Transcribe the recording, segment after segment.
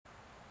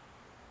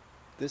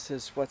This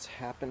is what's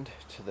happened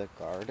to the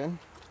garden.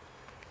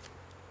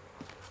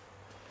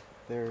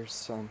 There's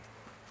some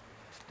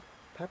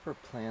pepper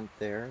plant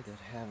there that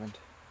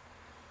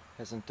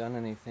hasn't done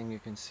anything. You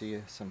can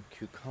see some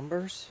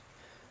cucumbers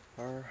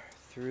are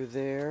through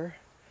there,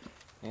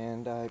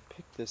 and I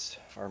picked this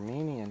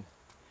Armenian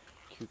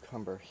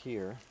cucumber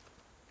here.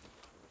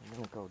 I'm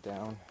gonna go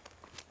down,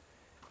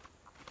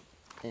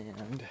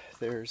 and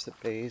there's the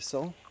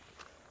basil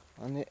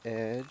on the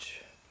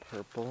edge,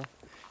 purple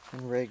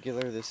and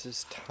regular. This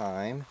is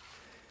thyme.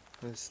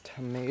 This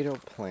tomato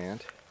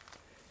plant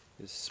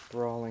is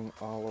sprawling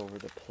all over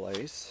the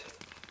place.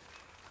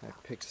 I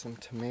picked some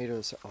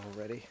tomatoes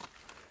already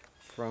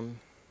from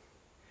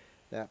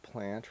that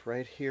plant.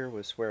 Right here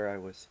was where I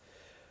was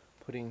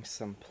putting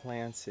some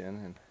plants in,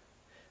 and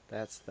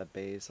that's the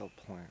basil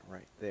plant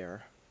right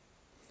there.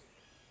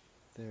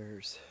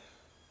 There's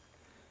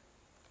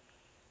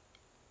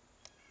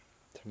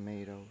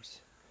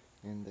tomatoes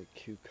and the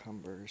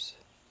cucumbers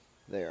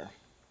there.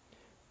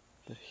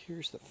 But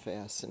here's the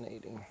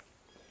fascinating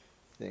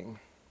thing.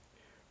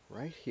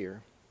 Right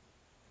here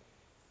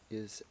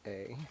is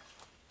a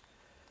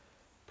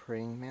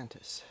praying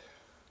mantis.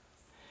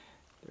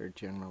 They're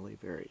generally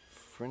very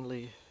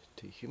friendly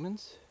to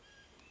humans.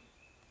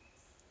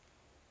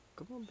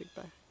 Come on, big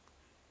guy.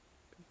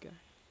 Big guy.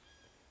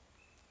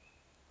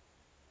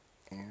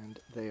 And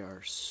they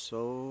are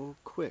so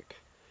quick,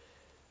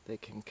 they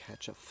can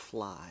catch a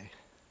fly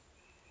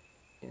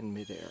in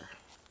midair.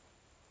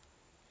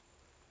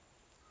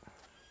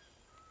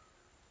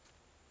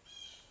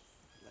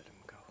 Let him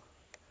go.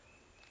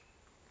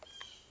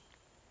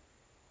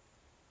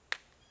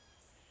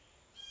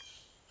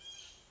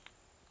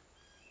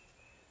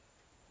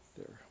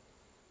 Their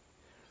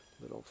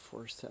little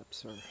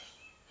forceps are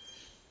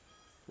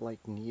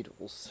like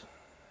needles,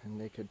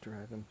 and they could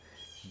drive them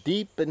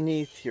deep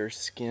beneath your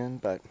skin,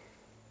 but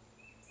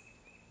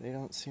they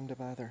don't seem to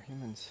bother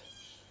humans.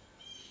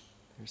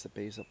 There's a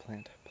basil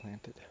plant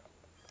planted.